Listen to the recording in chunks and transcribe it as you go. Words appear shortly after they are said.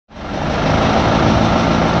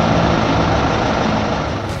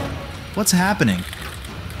What's happening?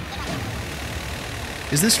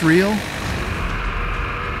 Is this real?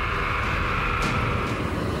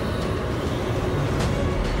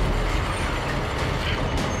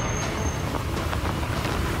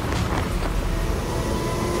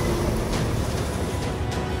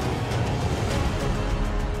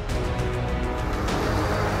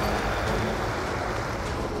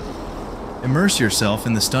 Immerse yourself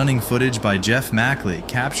in the stunning footage by Jeff Mackley,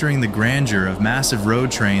 capturing the grandeur of massive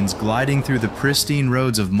road trains gliding through the pristine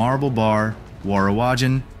roads of Marble Bar,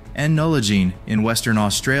 Warrawajan, and Nullagine in Western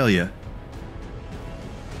Australia.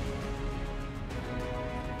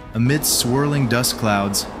 Amidst swirling dust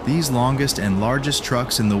clouds, these longest and largest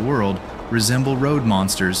trucks in the world resemble road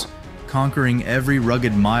monsters, conquering every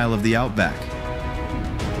rugged mile of the outback.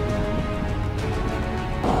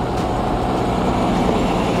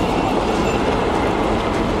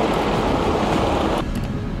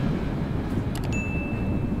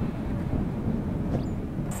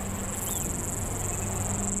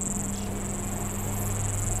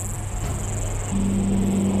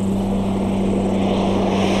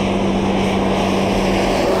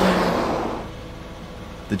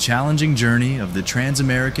 The challenging journey of the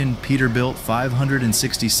Trans-American Peterbilt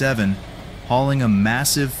 567, hauling a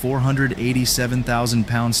massive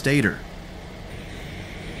 487,000-pound stator.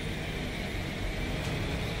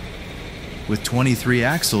 With 23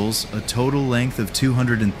 axles, a total length of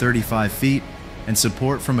 235 feet, and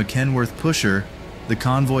support from a Kenworth pusher, the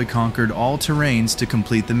convoy conquered all terrains to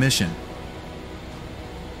complete the mission.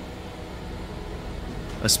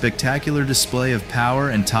 A spectacular display of power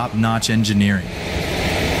and top-notch engineering.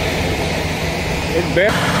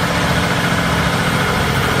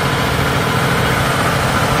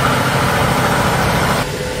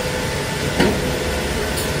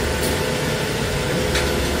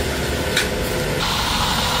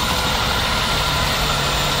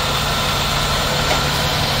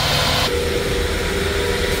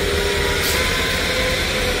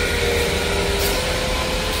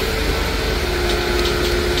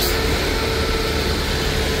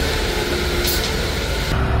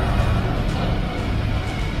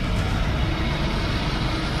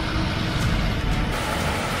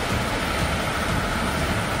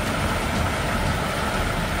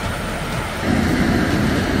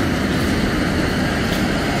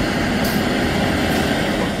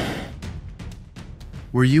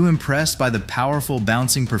 Were you impressed by the powerful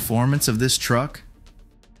bouncing performance of this truck?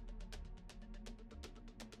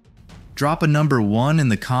 Drop a number 1 in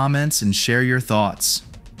the comments and share your thoughts.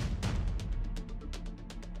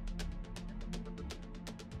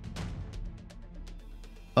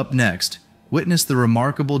 Up next, witness the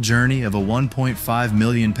remarkable journey of a 1.5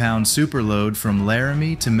 million pound superload from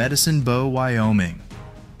Laramie to Medicine Bow, Wyoming.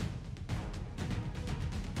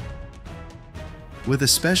 With a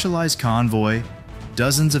specialized convoy,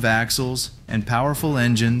 dozens of axles, and powerful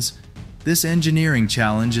engines, this engineering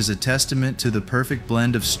challenge is a testament to the perfect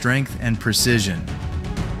blend of strength and precision.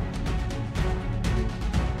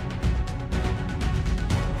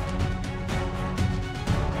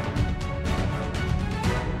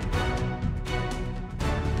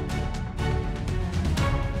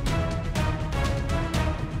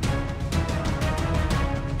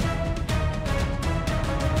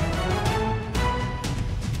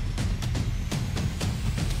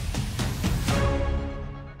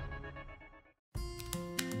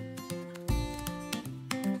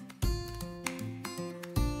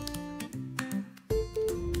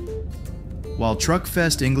 While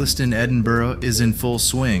Truckfest Ingliston Edinburgh is in full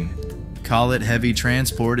swing, Collet Heavy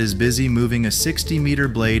Transport is busy moving a 60-meter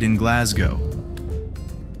blade in Glasgow.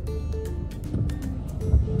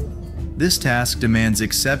 This task demands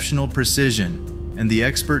exceptional precision, and the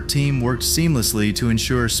expert team worked seamlessly to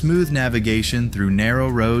ensure smooth navigation through narrow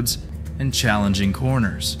roads and challenging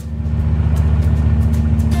corners.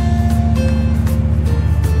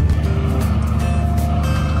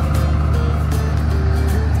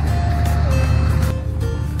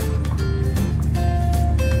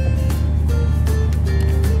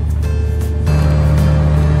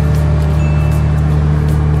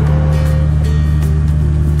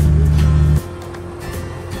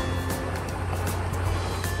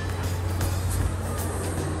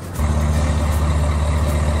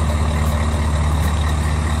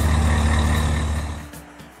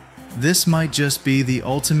 This might just be the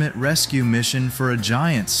ultimate rescue mission for a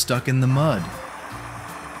giant stuck in the mud.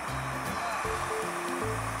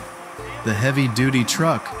 The heavy-duty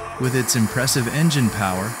truck, with its impressive engine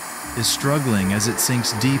power, is struggling as it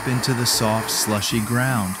sinks deep into the soft, slushy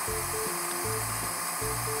ground.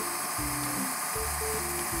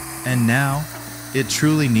 And now, it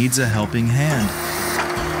truly needs a helping hand.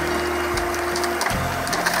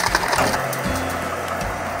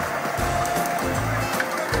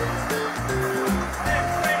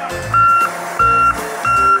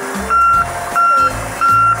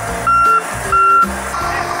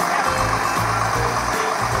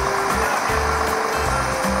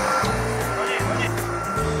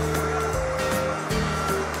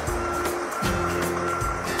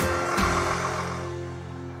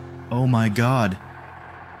 Oh my God!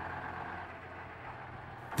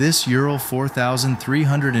 This Ural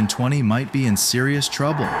 4320 might be in serious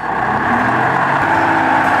trouble.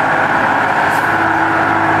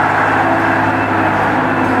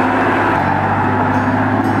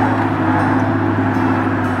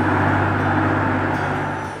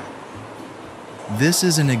 This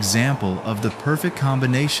is an example of the perfect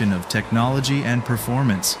combination of technology and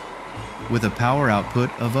performance, with a power output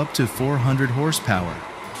of up to 400 horsepower.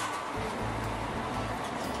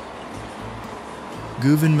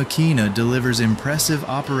 Guven Makina delivers impressive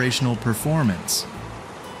operational performance.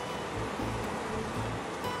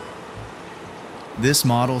 This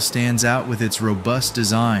model stands out with its robust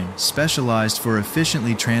design, specialized for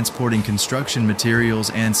efficiently transporting construction materials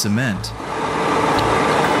and cement.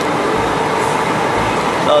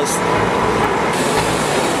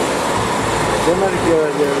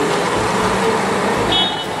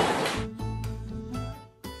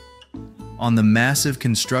 On the massive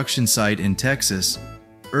construction site in Texas,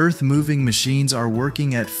 earth-moving machines are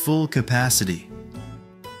working at full capacity.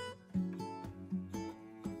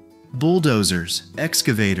 Bulldozers,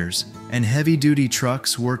 excavators, and heavy-duty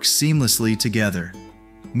trucks work seamlessly together,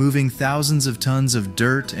 moving thousands of tons of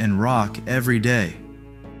dirt and rock every day.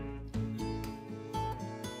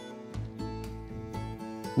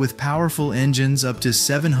 With powerful engines up to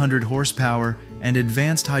 700 horsepower and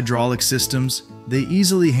advanced hydraulic systems, they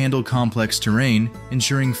easily handle complex terrain,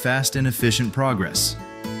 ensuring fast and efficient progress.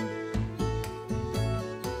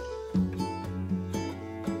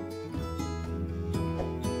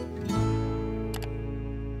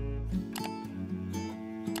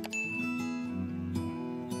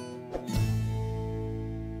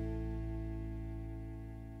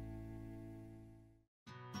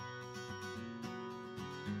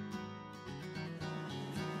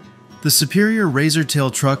 The superior razor-tail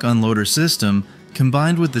truck unloader system,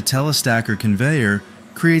 combined with the telestacker conveyor,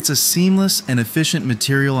 creates a seamless and efficient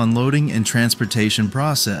material unloading and transportation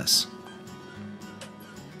process.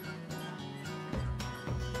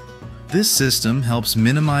 This system helps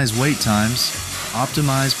minimize wait times,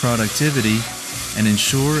 optimize productivity, and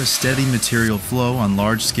ensure a steady material flow on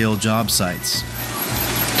large-scale job sites.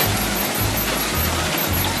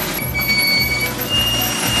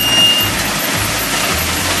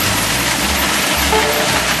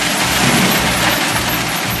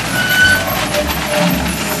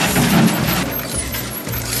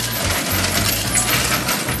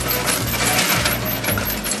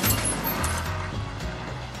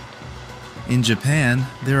 In Japan,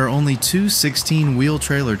 there are only two 16-wheel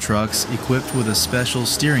trailer trucks equipped with a special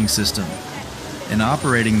steering system, and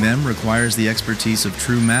operating them requires the expertise of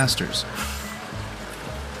true masters.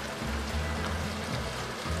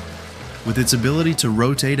 With its ability to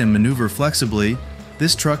rotate and maneuver flexibly,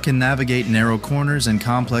 this truck can navigate narrow corners and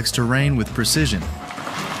complex terrain with precision.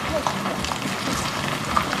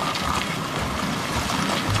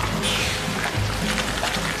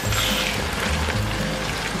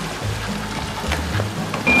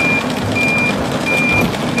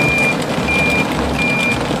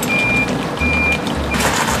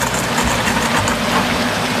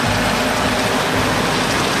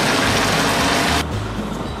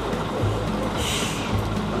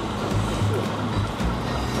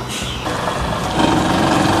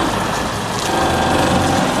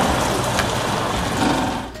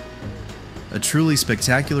 A truly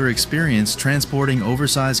spectacular experience transporting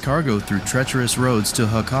oversized cargo through treacherous roads to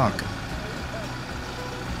Hakok.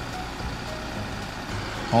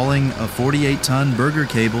 Hauling a 48-ton burger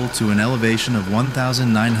cable to an elevation of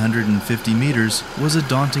 1,950 meters was a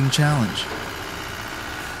daunting challenge.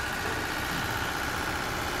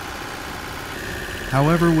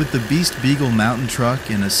 However, with the Beast Beagle mountain truck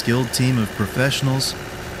and a skilled team of professionals,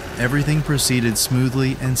 everything proceeded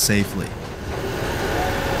smoothly and safely.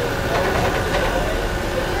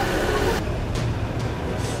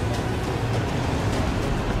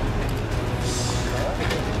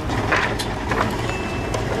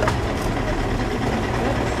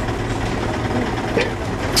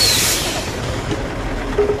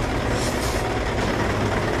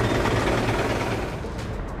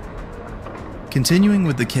 Continuing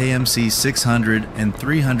with the KMC 600 and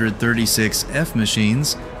 336F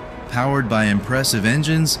machines, powered by impressive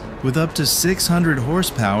engines with up to 600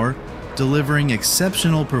 horsepower, delivering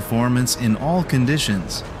exceptional performance in all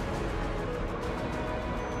conditions.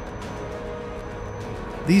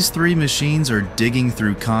 These three machines are digging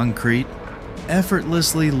through concrete,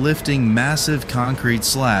 effortlessly lifting massive concrete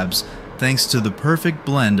slabs thanks to the perfect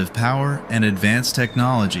blend of power and advanced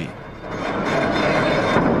technology.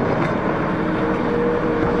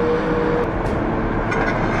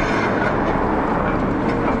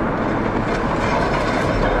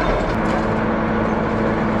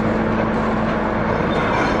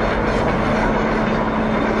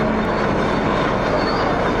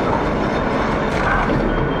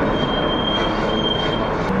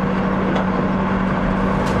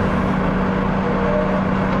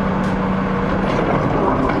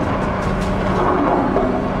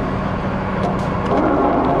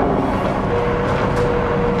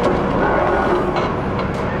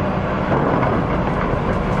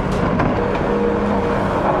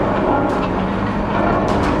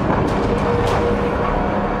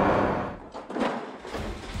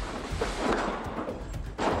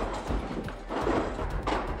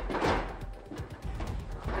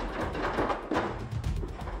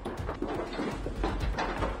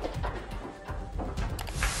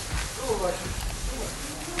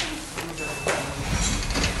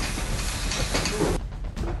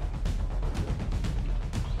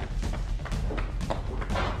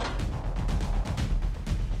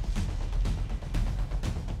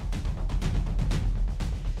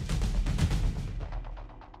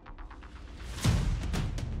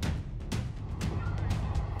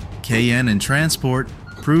 KN and transport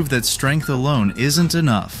prove that strength alone isn't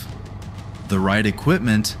enough. The right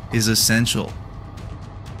equipment is essential.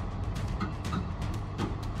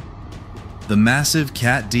 The massive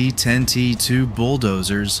Cat D10T2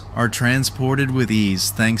 bulldozers are transported with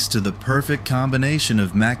ease thanks to the perfect combination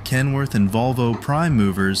of Mack Kenworth and Volvo prime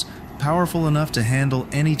movers, powerful enough to handle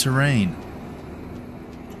any terrain.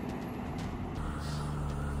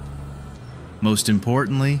 Most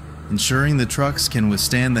importantly, ensuring the trucks can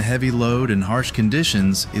withstand the heavy load and harsh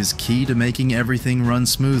conditions is key to making everything run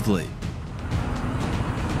smoothly.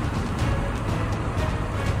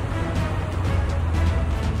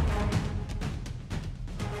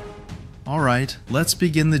 Alright, let's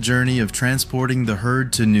begin the journey of transporting the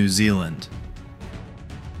herd to New Zealand.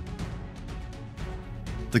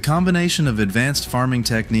 The combination of advanced farming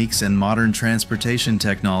techniques and modern transportation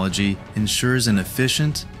technology ensures an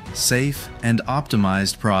efficient, safe, and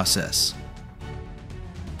optimized process.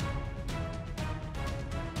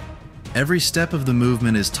 Every step of the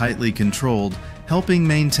movement is tightly controlled, helping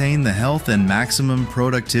maintain the health and maximum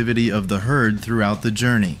productivity of the herd throughout the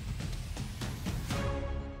journey.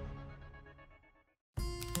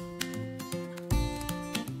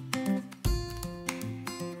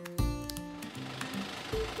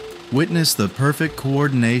 Witness the perfect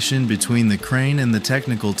coordination between the crane and the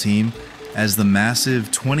technical team as the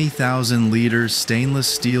massive 20,000-liter stainless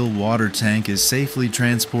steel water tank is safely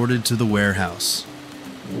transported to the warehouse.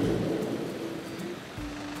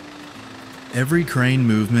 Every crane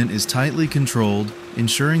movement is tightly controlled,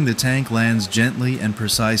 ensuring the tank lands gently and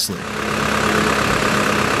precisely.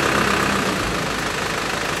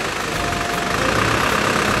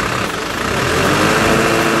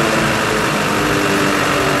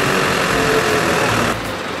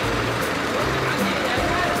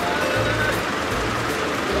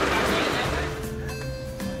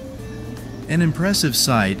 An impressive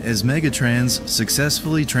sight as Megatrans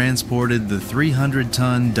successfully transported the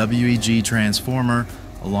 300-ton WEG transformer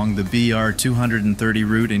along the BR 230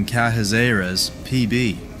 route in Cajazeiras,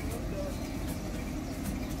 PB.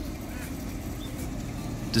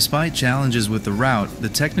 Despite challenges with the route, the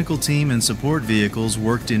technical team and support vehicles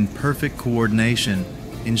worked in perfect coordination,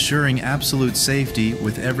 ensuring absolute safety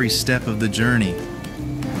with every step of the journey.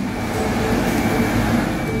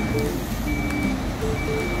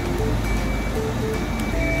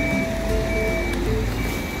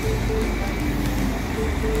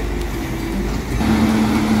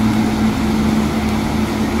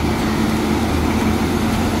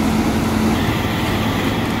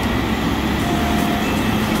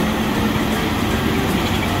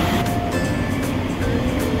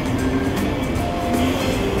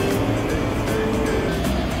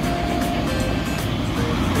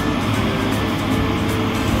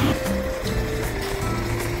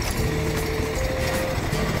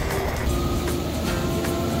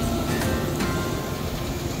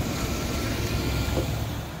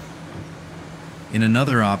 In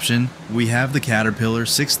another option, we have the Caterpillar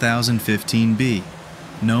 6015B,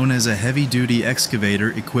 known as a heavy-duty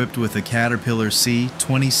excavator equipped with a Caterpillar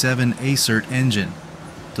C27 ACERT engine,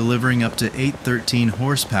 delivering up to 813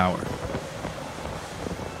 horsepower.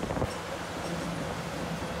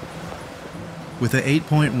 With a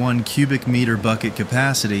 8.1 cubic meter bucket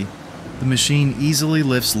capacity, the machine easily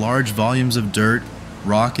lifts large volumes of dirt,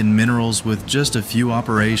 rock, and minerals with just a few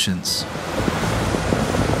operations.